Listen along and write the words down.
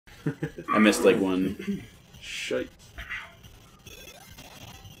I missed like one. Shite.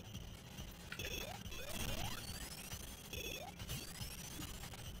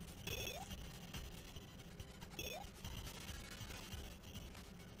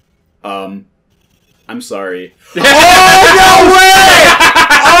 I'm sorry. Oh, no way!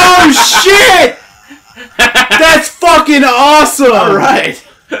 Oh, shit! That's fucking awesome! Alright.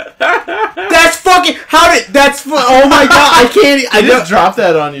 That's fucking... How did... That's... Oh my god, I can't... I just dropped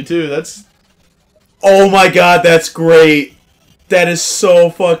that on you, too. That's... Oh my god, that's great. That is so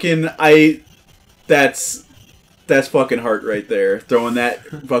fucking... That's fucking heart right there. Throwing that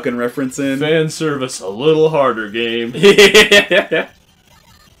fucking reference in. Fan service a little harder, game. Yeah.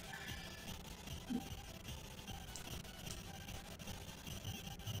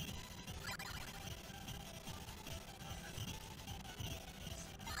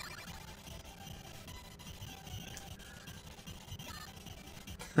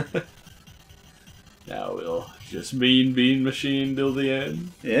 Now we'll just mean bean machine till the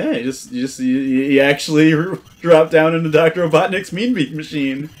end. Yeah, you actually drop down into Dr. Robotnik's Mean Beat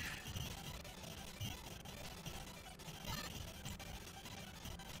machine.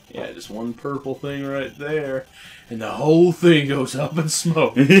 Yeah, just one purple thing right there, and the whole thing goes up in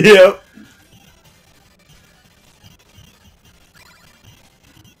smoke. Yep.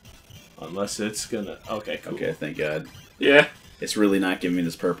 Unless it's gonna... Okay, cool. Okay, thank God. Yeah. It's really not giving me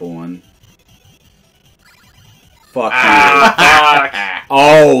this purple one. Fuck Ah, you.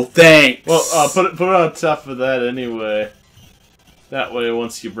 Oh, thanks. Well, put it on top of that anyway. That way,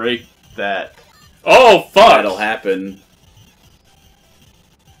 once you break that... Oh, fuck! That'll happen.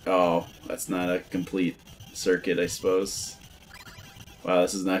 Oh, that's not a complete circuit, I suppose. Wow,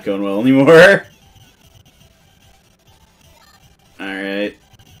 this is not going well anymore. Alright.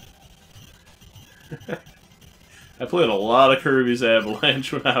 I played a lot of Kirby's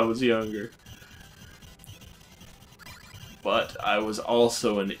Avalanche when I was younger. But I was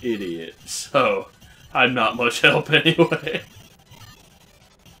also an idiot, so I'm not much help anyway.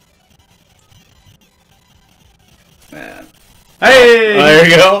 Man. Hey! Oh, there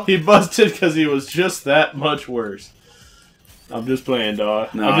you go. He busted because he was just that much worse. I'm just playing,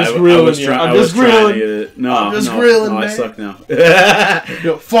 dog. No, I'm just I grilling was you. trying I'm just grilling. No, just no, grilling, no, I man. suck now.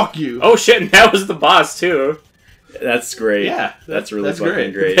 Yo, fuck you. Oh shit, and that was the boss too. That's great. Yeah, that's really that's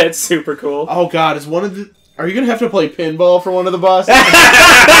fucking great. That's super cool. Oh god, is one of the... Are you gonna have to play pinball for one of the bosses?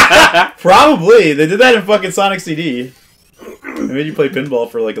 Probably. They did that in fucking Sonic CD. They made you play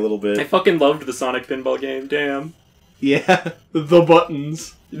pinball for like a little I bit. fucking loved the Sonic pinball game. Damn. Yeah, the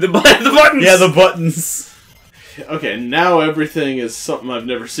buttons. The buttons. Yeah, the buttons. Okay, now everything is something I've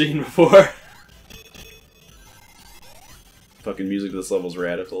never seen before. Fucking music to this level's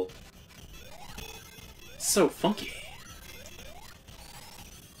radical. So funky.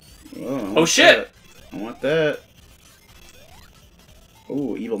 Oh shit! That. I want that.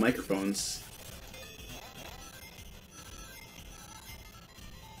 Oh, evil microphones.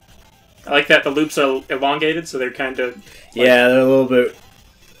 I like that the loops are elongated, so they're kind of Yeah, they're a little bit.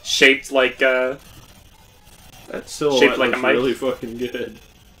 shaped like That silhouette Shaped like a looks mic. really fucking good.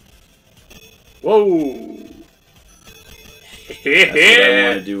 whoa. That's what I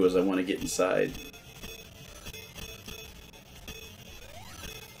want to do. Is I want to get inside.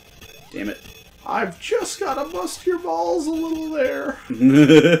 Damn it. I've just gotta bust your balls a little there.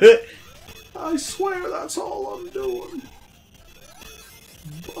 I swear that's all I'm doing.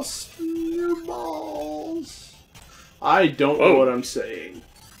 Busting your balls. I don't know what I'm saying.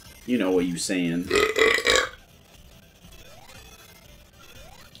 You know what you saying.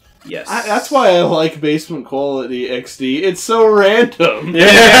 Yes. That's why I like Basement Quality XD. It's so random. And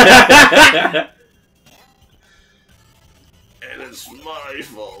it's my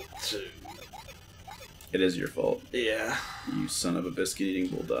fault, too. It is your fault. Yeah. You son of a biscuit-eating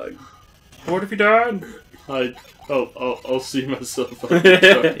bulldog. What have you done? I'll see myself on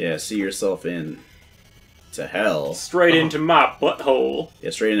the truck. Yeah, see yourself in. To hell. Straight into my butthole. Yeah,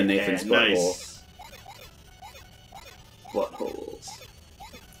 straight into Nathan's butthole. Nice. Buttholes.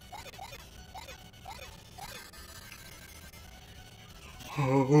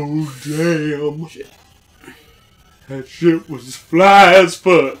 Oh, damn. Shit. That shit was fly as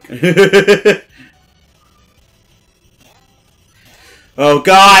fuck. Oh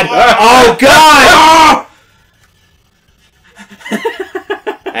god! Oh god!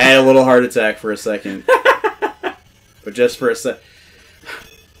 I had a little heart attack for a second. But just for a sec.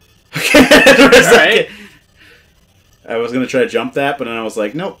 Okay, for a second. I was gonna try to jump that, but then I was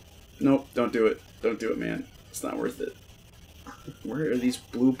like, nope. Nope, don't do it. Don't do it, man. It's not worth it. Where are these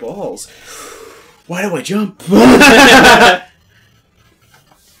blue balls? Why do I jump?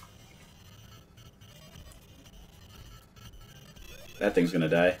 That thing's gonna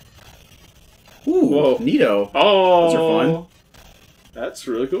die. Ooh, Whoa. neato. Oh, Those are fun. That's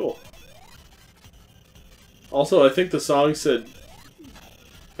really cool. Also, I think the song said...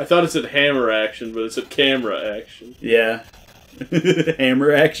 I thought it said hammer action, but it said camera action. Yeah.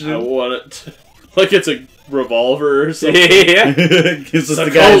 Hammer action. I want it to, like it's a revolver or something. Yeah. It's It's the a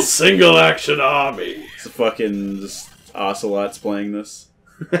guys. cold single action army. It's fucking just ocelots playing this.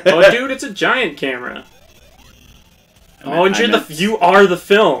 Oh, dude, it's a giant camera. Oh, and I you are the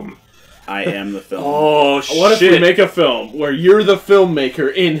film. I am the film. Oh, shit. What if we make a film where you're the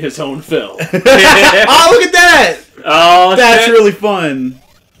filmmaker in his own film? Oh, look at that! Oh, That's shit. really fun.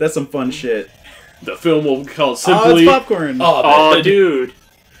 That's some fun shit. The film will be called Oh, simply... it's popcorn. Oh, dude.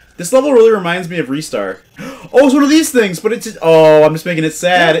 This level really reminds me of Restar. Oh, it's one of these things, but it's just, oh, I'm just making it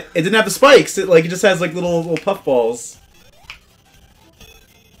sad. Yeah. It didn't have the spikes. It just has like little puffballs.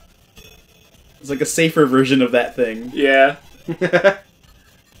 It's like a safer version of that thing. Yeah.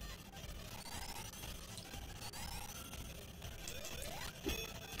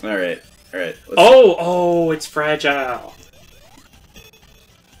 All right. Oh, it's fragile.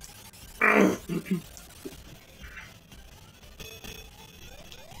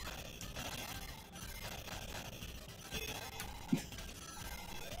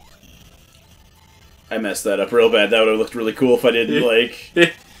 I messed that up real bad. That would have looked really cool if I didn't like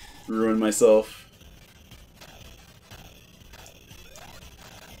ruin myself.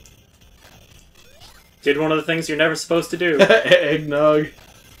 Did one of the things you're never supposed to do. Eggnog.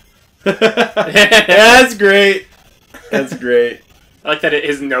 That's great. That's great. I like that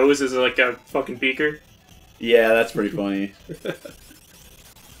his nose is like a fucking beaker. Yeah, that's pretty funny.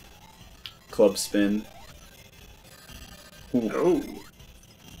 Club spin. Ooh. Oh.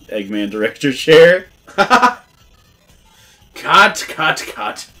 Eggman director chair. Cut.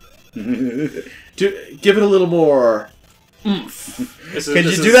 Give it a little more oomph. Could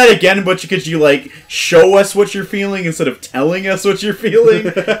you do that again, but could you, like, show us what you're feeling instead of telling us what you're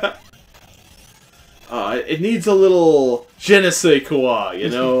feeling? It needs a little je ne sais quoi, you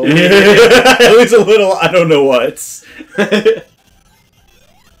know? At least a little, I don't know what.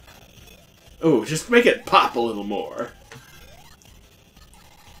 Oh, just make it pop a little more.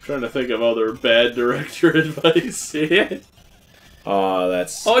 Trying to think of other bad director advice. Yeah. Oh,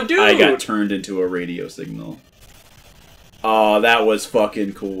 that's... Oh, dude! I got turned into a radio signal. Oh, that was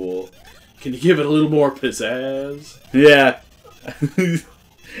fucking cool. Can you give it a little more pizzazz? Yeah.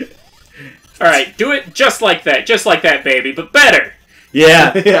 Alright, do it just like that, baby, but better!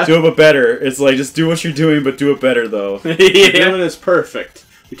 Yeah, Yeah. do it but better. It's like, just do what you're doing, but do it better, though. You're Yeah. doing is perfect.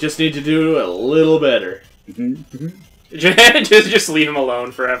 We just need to do it a little better. just leave him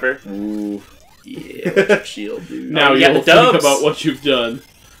alone forever. Ooh. Yeah, shield, dude. Now yeah, you'll the think dubs. about what you've done.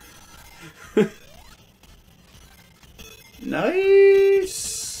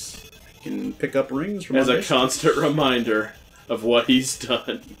 Nice. I can pick up rings from As our a mission. constant reminder of what he's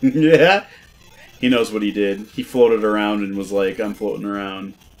done. Yeah. He knows what he did. He floated around and was like, I'm floating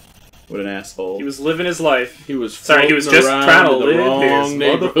around. What an asshole. He was living his life. He was Sorry, he was just floating trying to around in the live wrong his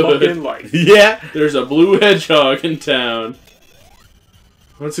neighborhood. motherfucking life. Yeah. There's a blue hedgehog in town.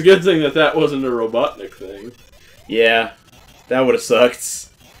 Well, it's a good thing that wasn't a Robotnik thing. Yeah. That would have sucked.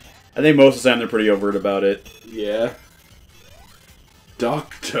 I think most of the time they're pretty overt about it. Yeah.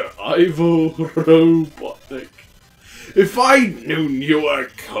 Dr. Ivo Robotnik. If I'd known you were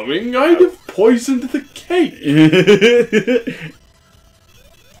coming, I'd have poisoned the cake.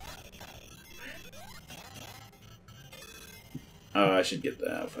 Oh, I should get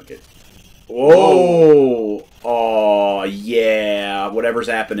that. Fuck it. Whoa! Oh, yeah. Whatever's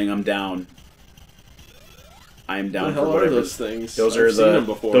happening, I'm down. I'm down What the for hell whatever. are those things? Those I've are seen them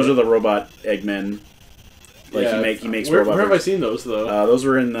the before. those are the robot Eggmen. Like Yeah, he makes where robot. have I birds. seen those though? Those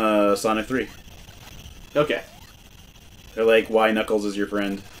were in Sonic 3. Okay. They're like, why Knuckles is your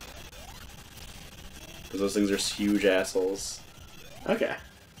friend? Because those things are huge assholes. Okay.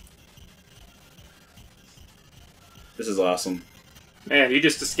 This is awesome. Man, you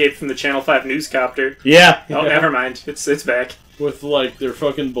just escaped from the Channel 5 newscopter. Yeah! Oh, Yeah. never mind. It's back. With like their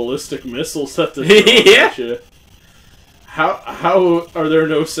fucking ballistic missiles at the Yeah. at you. How are there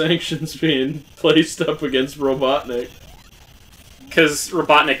no sanctions being placed up against Robotnik? Because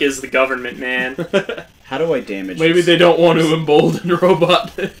Robotnik is the government, man. How do I damage Maybe this? they don't want to embolden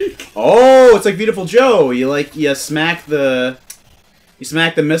Robotnik. Oh, it's like Beautiful Joe. You smack the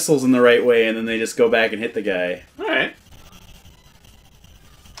missiles in the right way, and then they just go back and hit the guy. Alright.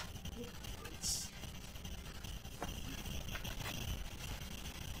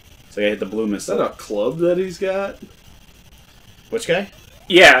 So I hit the blue Is that missile. a club that he's got? Which guy?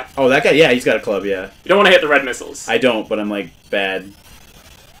 Yeah. Oh, that guy? Yeah, he's got a club, yeah. You don't want to hit the red missiles. I don't, but I'm, like, bad.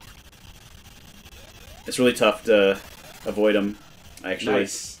 It's really tough to avoid them, actually.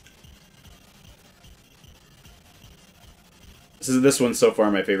 Nice. This one's so far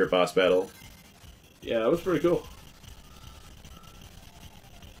my favorite boss battle. Yeah, that was pretty cool.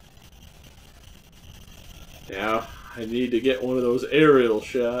 Now, I need to get one of those aerial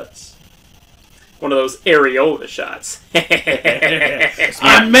shots. One of those areola shots.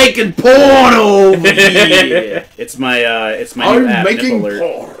 I'm making porn over here! It's my new app, I'm making Nip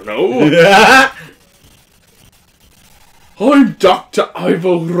porno! Alert. I'm Dr.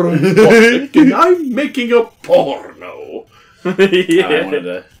 Ivo Robotic, and I'm making a porno! Yeah. I wanted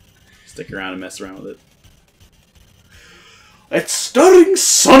to stick around and mess around with it. It's starring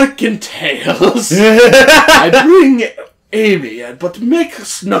Sonic and Tails. I bring Amy, but make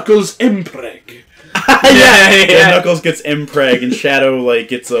Knuckles impreg. Yeah, Knuckles gets impreg, and Shadow, like,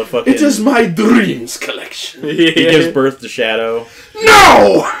 gets a fucking... It is my dreams collection. He gives birth to Shadow.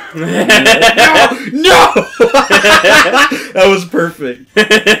 No! No! That was perfect.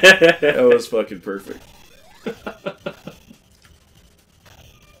 That was fucking perfect.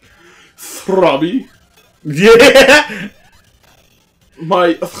 Throbby. Yeah!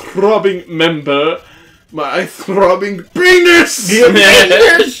 My throbbing member. My throbbing penis!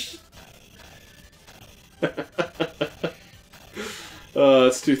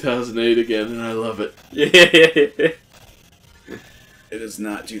 It's 2008 again, and I love it. It is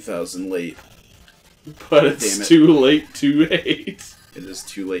not 2000 late. But it's too late to hate. It is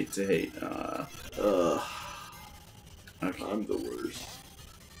too late to hate. Okay. I'm the worst.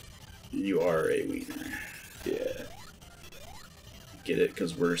 You are a wiener. Yeah. Get it?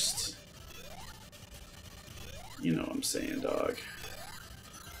 Because worst. You know what I'm saying, dog.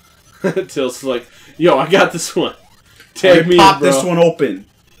 Till's like, yo, I got this one. Tag me pop in, bro. this one open.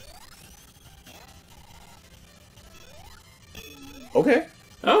 Okay.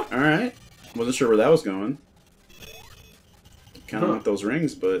 Oh. Alright. Wasn't sure where that was going. Kind of want those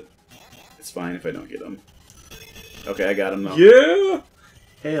rings, but it's fine if I don't get them. Okay, I got them though. Yeah!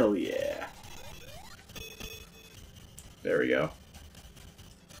 Hell yeah. There we go.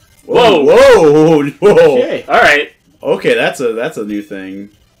 Whoa! Whoa! Whoa! Okay. Alright. Okay, that's a new thing.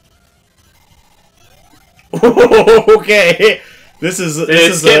 Okay, this is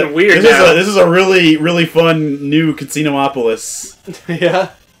getting weird now. This is a really fun new Casinopolis.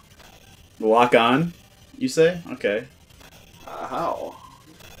 Yeah. Lock on, you say? Okay. How?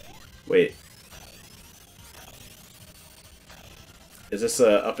 Wait. Is this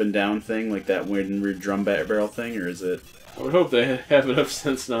a up and down thing like that weird drum barrel thing, or is it? I would hope they have enough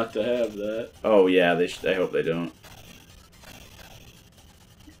sense not to have that. Oh yeah, they should. I hope they don't.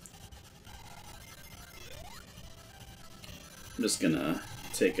 I'm just gonna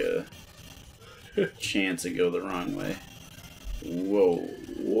take a chance and go the wrong way. Whoa.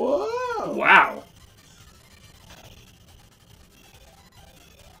 Whoa! Wow.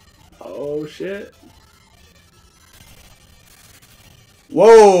 Oh shit.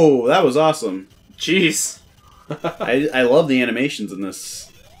 Whoa! That was awesome. Jeez. I love the animations in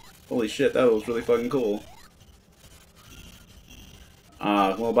this. Holy shit, that was really fucking cool.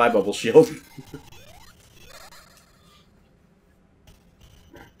 Well, bye, Bubble Shield.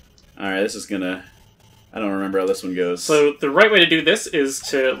 Alright, this is gonna... I don't remember how this one goes. So the right way to do this is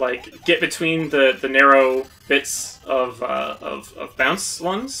to like get between the narrow bits of bounce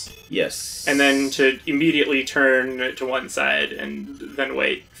ones. Yes. And then to immediately turn to one side and then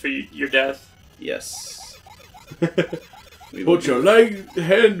wait for your death. Yes. Put your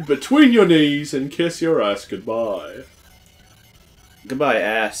hand between your knees and kiss your ass goodbye. Goodbye,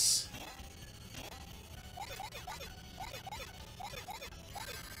 ass.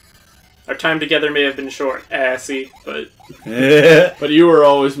 Our time together may have been short, assy, but... But you were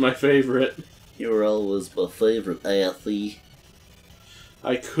always my favorite. You were always my favorite, assy.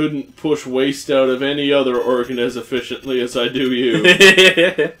 I couldn't push waste out of any other organ as efficiently as I do you.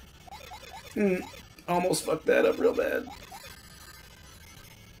 Almost fucked that up real bad.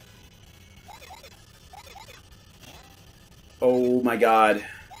 Oh my god.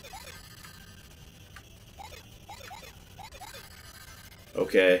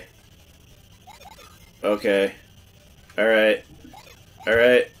 Okay. Okay. Alright.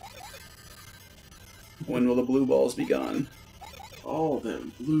 Alright. When will the blue balls be gone? All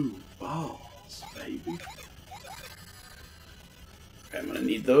them blue balls, baby. I'm gonna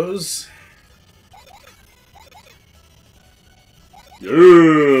need those.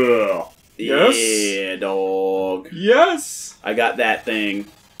 Yeah! Yes? Yeah, dog. Yes! I got that thing.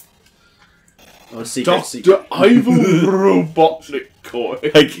 A secret, Dr. secret. Ivo Robotnik.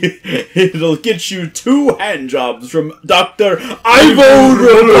 McCoy. Like, it'll get you 2 hand jobs from Dr. Ivo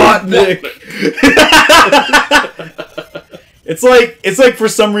Robotnik. It's like for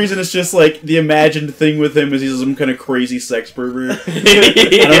some reason it's just like the imagined thing with him is he's some kind of crazy sex pervert. I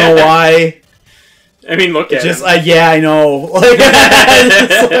don't know why. I mean, look at just, him. yeah, I know. Like, he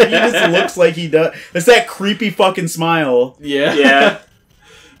just looks like he does. It's that creepy fucking smile. Yeah. Yeah.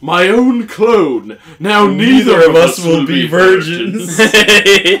 My own clone. Now neither of us will be virgins.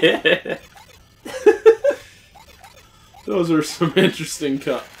 Those are some interesting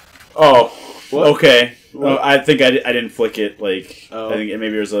Oh, what? okay. What? Well, I think I didn't flick it. Like, Oh. I think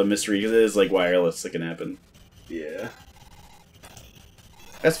maybe there's a mystery because it is like wireless. It can happen. Yeah.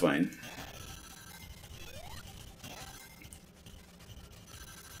 That's fine.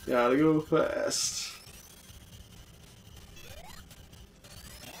 Gotta go fast.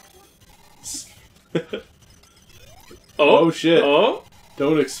 Oh shit. Oh.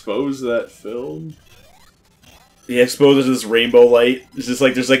 Don't expose that film. He exposes this rainbow light. It's just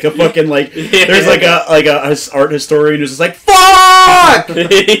like there's like a fucking like there's like a art historian who's just like fuck.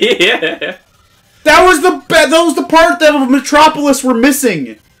 Yeah. That was the part that Metropolis were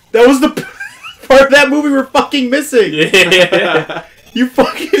missing. That was the part of that movie we're fucking missing. Yeah. You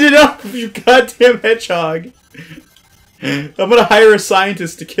fucking it up, you goddamn hedgehog. I'm gonna hire a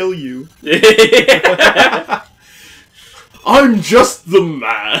scientist to kill you. I'm just the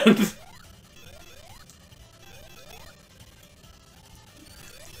man.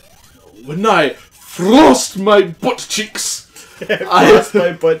 When I frost my butt cheeks, Across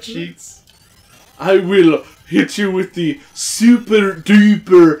my butt cheeks. I will hit you with the super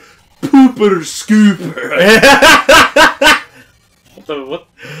duper pooper scooper. What?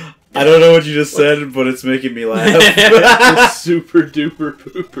 I don't know what you just said, but it's making me laugh. The super duper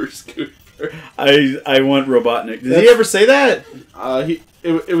pooper scooper. I want Robotnik. Did he ever say that?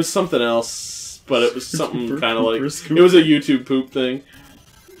 It was something else, but it was something Super kind of like pooper scooper. it was a YouTube poop thing.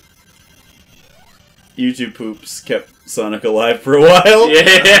 YouTube poops kept Sonic alive for a while.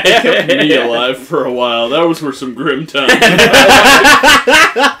 Yeah. Kept me alive for a while. That was for some grim times.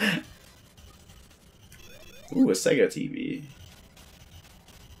 Ooh, a Sega TV.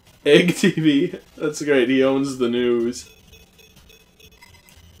 Egg TV. That's great. He owns the news.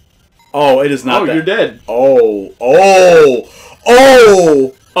 Oh, it is not. Oh, that. you're dead. Oh!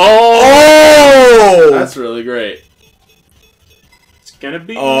 That's really great. It's gonna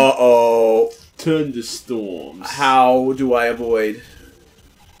be. Uh-oh. Thunderstorms. How do I avoid?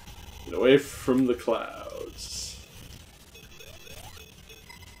 Get away from the clouds.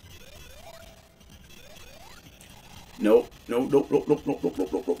 Nope. Nope.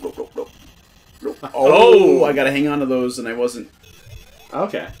 Oh, I gotta hang on to those, and I wasn't.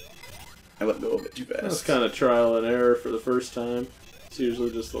 Okay. I let go of it too fast. That's kind of trial and error for the first time. It's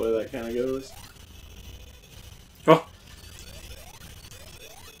usually just the way that kind of goes. Oh.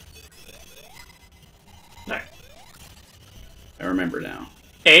 No. I remember now.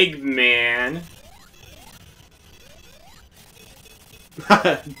 Eggman.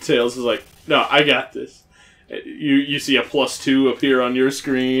 Tails is like, no, I got this. You see a +2 appear on your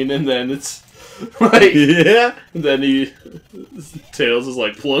screen, and then it's like, Yeah. then Tails is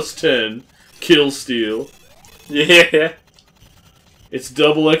like +10, kill steal. Yeah. It's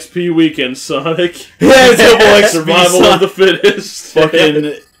double XP weekend, Sonic. Yeah, double XP Survival of the fittest.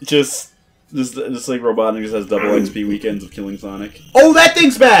 Fucking just like Robotnik just has double XP weekends of killing Sonic. Oh, that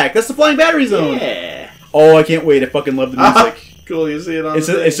thing's back! That's the flying battery zone. Yeah. Oh, I can't wait! I fucking love the music. Cool, you see it on It's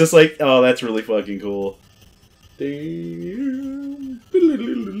the it's just like, oh, that's really fucking cool. It's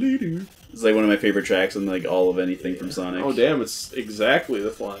like one of my favorite tracks in like all of anything from Sonic. Oh damn, it's exactly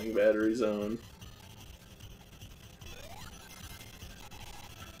the flying battery zone.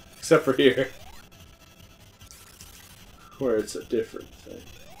 Except for here. Where it's a different thing.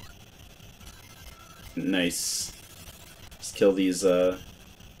 Nice. Just kill these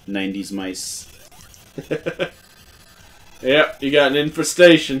 90s mice. Yep, you got an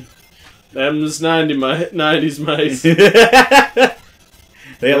infestation. Them's 90s mice. They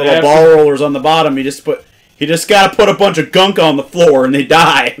got little ball rollers on the bottom. He just gotta put a bunch of gunk on the floor and they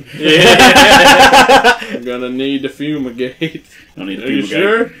die. Yeah. I'm gonna need to fumigate. Don't need to Are you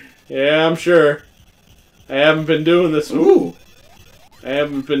sure? Yeah, I'm sure. I haven't been doing this. Ooh. I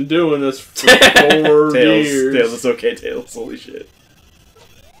haven't been doing this for 4 years. Tails, it's okay, Tails. Holy shit.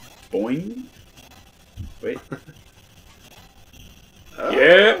 Boing. Wait.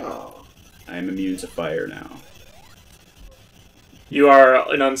 Yeah. Oh. I am immune to fire now. You are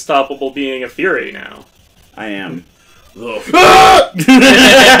an unstoppable being of fury now. I am. The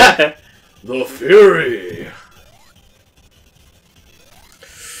Fury.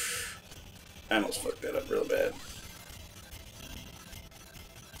 I almost fucked that up real bad.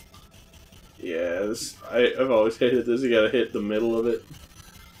 Yeah, I've always hated this. You gotta hit the middle of it.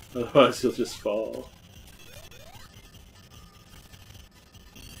 Otherwise, you'll just fall.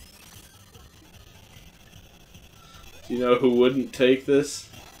 Do you know who wouldn't take this?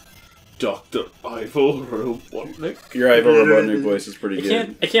 Dr. Ivo Robotnik. Your Ivo Robotnik voice is pretty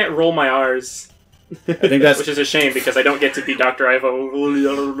good. I can't roll my R's. I think that's Which is a shame because I don't get to be Dr. Ivo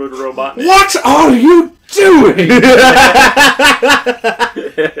Robotnik. What are you doing?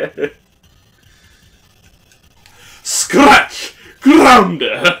 Scratch!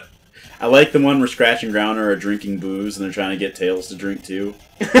 Grounder! I like the one where Scratch and Grounder are drinking booze and they're trying to get Tails to drink too.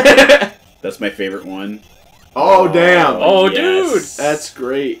 That's my favorite one. Oh, damn. Oh, yes. dude! That's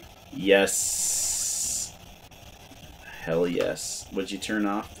great. Yes. Hell yes. Would you turn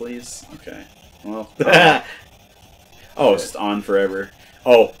off, please? Okay. Well. Oh, it's just on forever.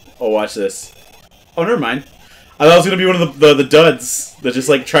 Oh, watch this. Oh, never mind. I thought it was gonna be one of the duds that just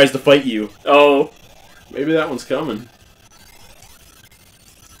like tries to fight you. Oh. Maybe that one's coming.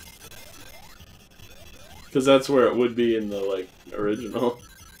 Because that's where it would be in the, like, original.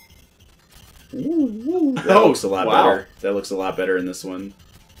 That looks a lot better. That looks a lot better in this one.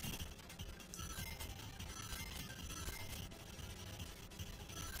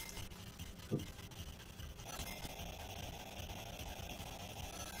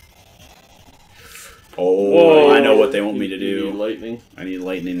 Oh, whoa. I know what they want me to You need do. lightning. I need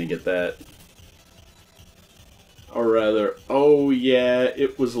lightning to get that. Or rather, oh yeah,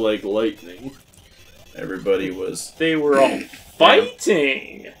 it was like lightning. Everybody was... They were all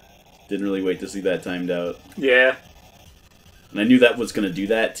fighting! Didn't really wait to see that timed out. Yeah. And I knew that was going to do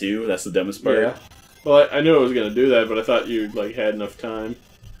that, too. That's the dumbest part. Yeah. Well, I knew I was going to do that, but I thought you, like, had enough time.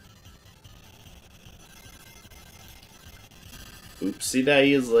 Oopsie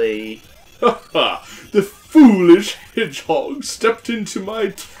daisy. Haha! The foolish hedgehog stepped into my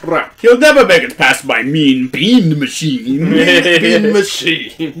trap. He'll never make it past my mean bean machine. Bean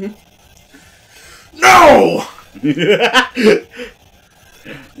machine. No! You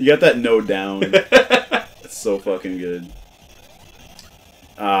got that no down. That's so fucking good.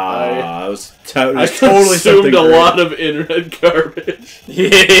 I was totally consumed something a great. lot of internet garbage.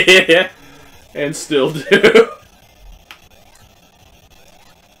 Yeah. And still do.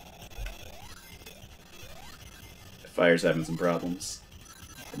 Fire's having some problems.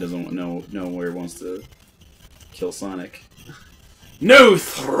 It doesn't know where it wants to kill Sonic. No,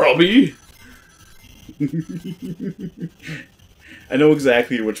 Throbby! I know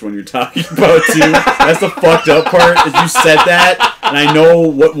exactly which one you're talking about, too. That's the fucked up part, is you said that, and I know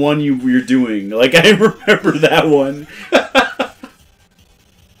what one you're doing. Like, I remember that one.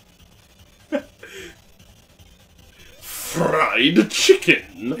 Fried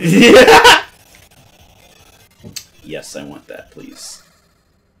chicken! Yeah! Yes, I want that, please.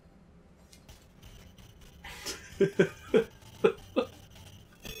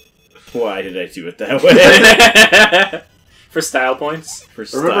 Why did I do it that way? For style points. For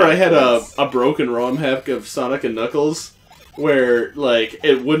Remember, I had points. a broken ROM hack of Sonic and Knuckles, where, like,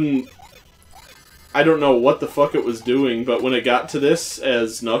 it wouldn't... I don't know what the fuck it was doing, but when it got to this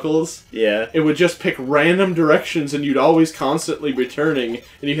as Knuckles, Yeah. it would just pick random directions, and you'd always constantly be turning,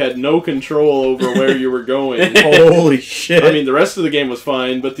 and you had no control over where you were going. Holy shit. I mean, the rest of the game was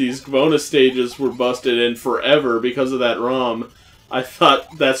fine, but these bonus stages were busted in forever because of that ROM. I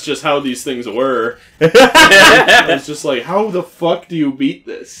thought that's just how these things were. I was just like, how the fuck do you beat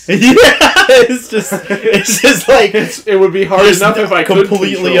this? Yeah, it's just like It would be hard enough if I could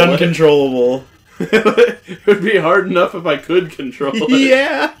completely control uncontrollable. it. It would be hard enough if I could control it.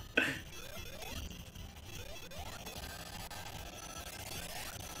 Yeah.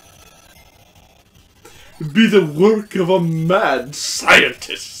 Be the work of a mad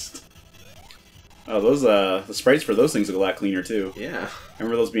scientist. Oh, those the sprites for those things look a lot cleaner too. Yeah. I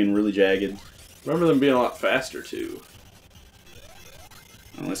remember those being really jagged. Remember them being a lot faster, too.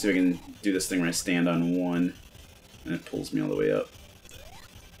 Let's see if I can do this thing when I stand on one, and it pulls me all the way up.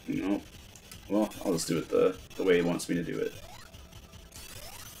 Nope. Well, I'll just do it the way he wants me to do it.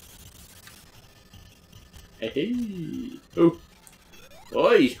 Hey. Oh.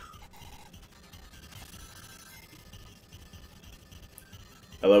 Oi.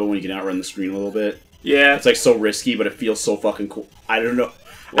 I love it when you can outrun the screen a little bit. Yeah. It's like so risky, but it feels so fucking cool. I don't know.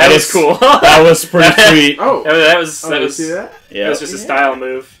 That was cool. That was pretty sweet. Oh. That was see that? Yeah, that was just a style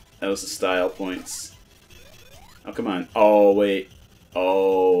move. that was the style points. Oh, come on. Oh, wait.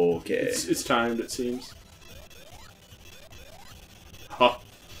 Oh, okay. It's timed, it seems. Huh.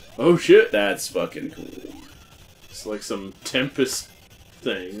 Oh shit. That's fucking cool. It's like some Tempest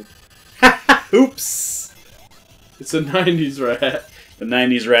thing. Oops. It's a 90s rat. The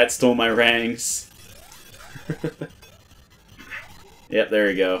 90s rat stole my rangs. Yep, there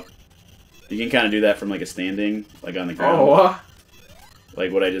you go. You can kind of do that from like a standing, like on the ground. Oh,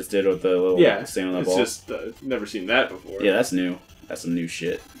 like what I just did with the little stand on the ball. It's just never seen that before. Yeah, that's new. That's some new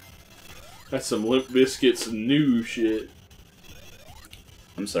shit. That's some Limp Bizkit's new shit.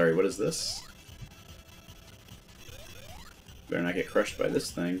 I'm sorry, what is this? Better not get crushed by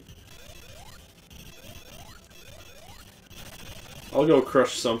this thing. I'll go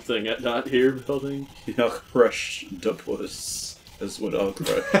crush something at Not Here building. I'll crush the puss. That's what I'll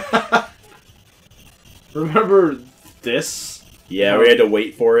crush. Remember this? Yeah, we had to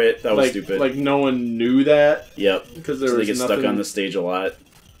wait for it. That was stupid. Like no one knew that. Yep. Because there so was they get nothing... stuck on the stage a lot.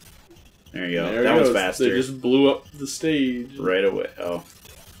 There you go. There that was faster. They just blew up the stage. Right away. Oh.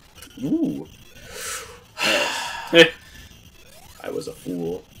 Ooh. I was a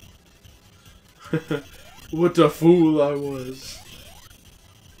fool. What a fool I was.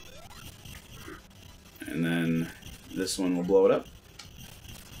 And then this one will blow it up.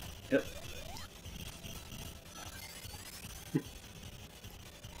 Yep.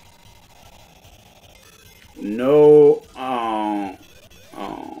 No. Oh.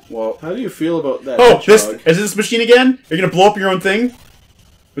 Oh. Well. How do you feel about that? Oh, is this machine again? You're gonna blow up your own thing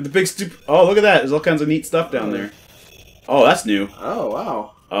with the big stupid. Oh, look at that! There's all kinds of neat stuff down there. Oh, that's new. Oh,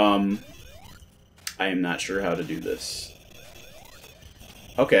 wow. I am not sure how to do this.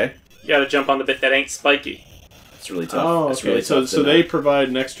 Okay. You gotta jump on the bit that ain't spiky. It's really tough. Oh, It's okay. really So, tough so they provide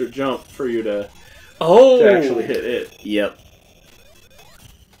an extra jump for you to actually hit it. Yep.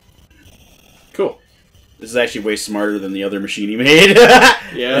 Cool. This is actually way smarter than the other machine he made.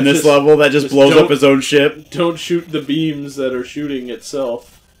 Yeah. In this level, that just blows up his own ship. Don't shoot the beams that are shooting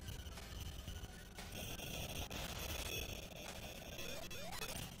itself.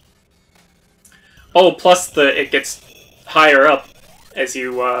 Oh, plus it gets higher up as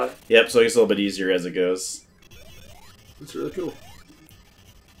you. Yep. So it's a little bit easier as it goes. That's really cool.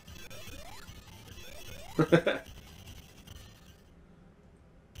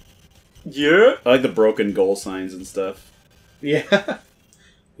 Yeah. I like the broken goal signs and stuff. Yeah.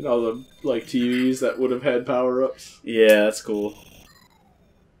 And all the like TVs that would have had power-ups. Yeah, that's cool.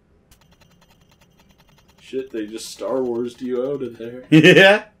 Shit, they just Star Wars'd you out in there.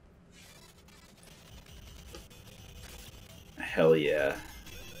 Yeah. Hell yeah.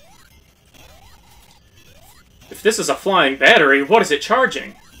 If this is a flying battery, what is it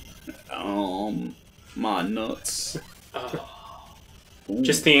charging? My nuts. Oh, Ooh.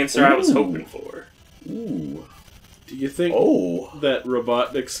 just the answer I was hoping for. Ooh. Do you think that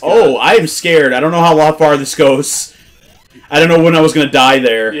Robotnik's got... Oh, I am scared. I don't know how far this goes. I don't know when I was going to die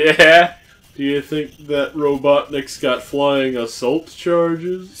there. Yeah. Do you think that Robotnik's got flying assault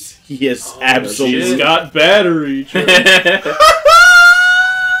charges? He is absolutely... He's got battery charges.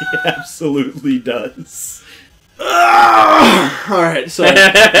 He absolutely does. Alright, so...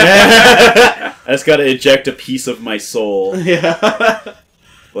 I just gotta eject a piece of my soul. Yeah.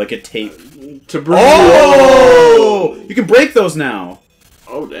 Like a tape. To bring Oh! You can break those now.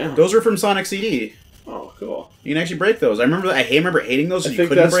 Oh, damn. Those are from Sonic CD. Oh, cool. You can actually break those. I remember hating those, so I you think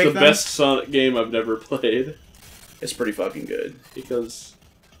couldn't that's break the them. best Sonic game I've never played. It's pretty fucking good. Because...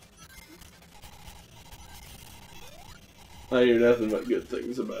 I hear nothing but good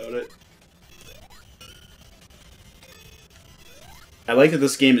things about it. I like that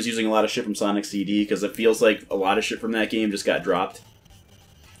this game is using a lot of shit from Sonic CD, because it feels like a lot of shit from that game just got dropped.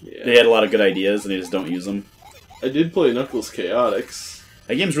 Yeah. They had a lot of good ideas, and they just don't use them. I did play Knuckles Chaotix.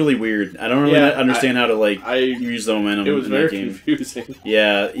 That game's really weird. I don't really understand how to, like, use the momentum It was in very that game. confusing.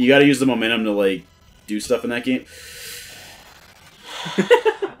 Yeah, you gotta use the momentum to, like, do stuff in that game.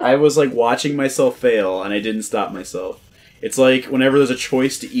 I was, like, watching myself fail, and I didn't stop myself. It's like, whenever there's a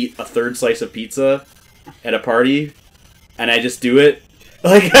choice to eat a third slice of pizza at a party, and I just do it.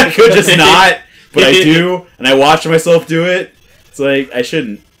 Like, I could just not, but I do, and I watch myself do it. It's like, I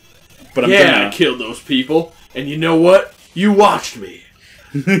shouldn't. But I'm gonna. I killed those people, and you know what? You watched me.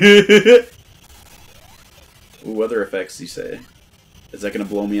 Ooh, weather effects, you say? Is that gonna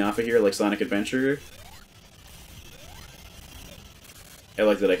blow me off of here like Sonic Adventure? I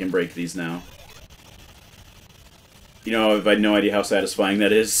like that I can break these now. You know, I've had no idea how satisfying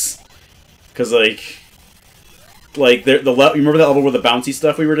that is. Because, like you remember that level with the bouncy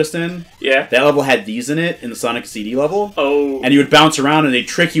stuff we were just in? Yeah. That level had these in it, in the Sonic CD level. Oh. And you would bounce around and they'd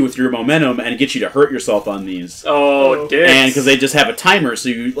trick you with your momentum and get you to hurt yourself on these. Oh, dicks. And because they just have a timer, so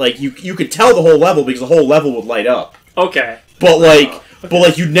you could tell the whole level because the whole level would light up. Okay.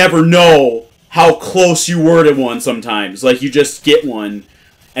 But you'd never know how close you were to one sometimes. Like, you just get one.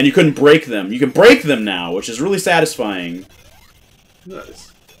 And you couldn't break them. You can break them now, which is really satisfying.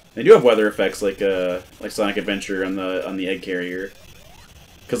 Nice. They do have weather effects like Sonic Adventure on the egg carrier.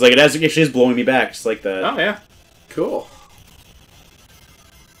 Because like it actually is blowing me back, just like that. Oh yeah. Cool.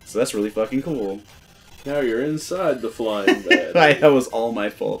 So that's really fucking cool. Now you're inside the flying bed. That was all my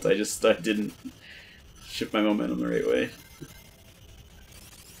fault. I didn't shift my momentum the right way.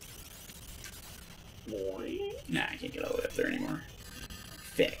 Nah, I can't get all the way up there anymore.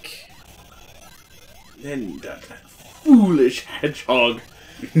 Thick. Then that foolish hedgehog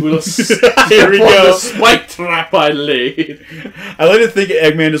will step Here we on go. the spike trap I laid. I like to think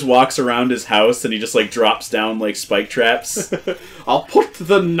Eggman just walks around his house and he just like drops down like spike traps. I'll put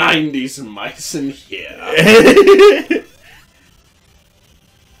the 90s mice in here.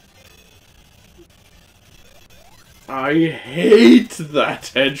 I hate that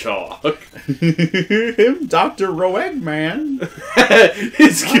hedgehog. Dr. Roeggman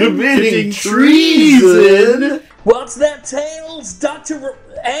He's committing treason. What's that, Tails? Dr.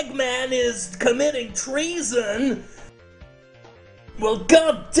 Eggman is committing treason? Well,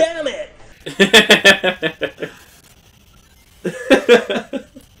 god damn it!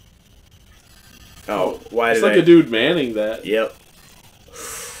 Oh, why It's did like a dude manning that. Yep.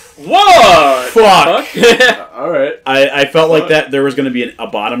 What? Fuck! Alright. I felt like that there was going to be a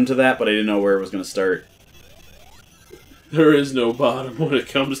bottom to that, but I didn't know where it was going to start. There is no bottom when it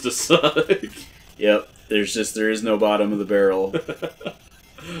comes to Sonic. Yep. There is no bottom of the barrel.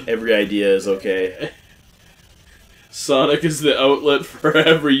 Every idea is okay. Sonic is the outlet for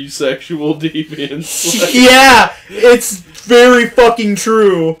every sexual deviance. Like, Yeah! It's very fucking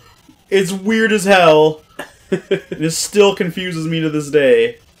true. It's weird as hell. It still confuses me to this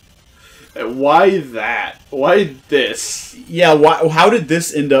day. why that? Why this? Yeah, how did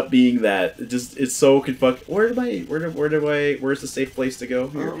this end up being that? It's so confuck. Where's the safe place to go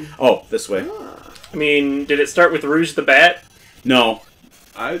here? Oh, this way. I mean, did it start with Rouge the Bat? No.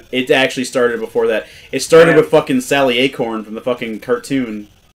 I It actually started before that. It started Yeah. with fucking Sally Acorn from the fucking cartoon.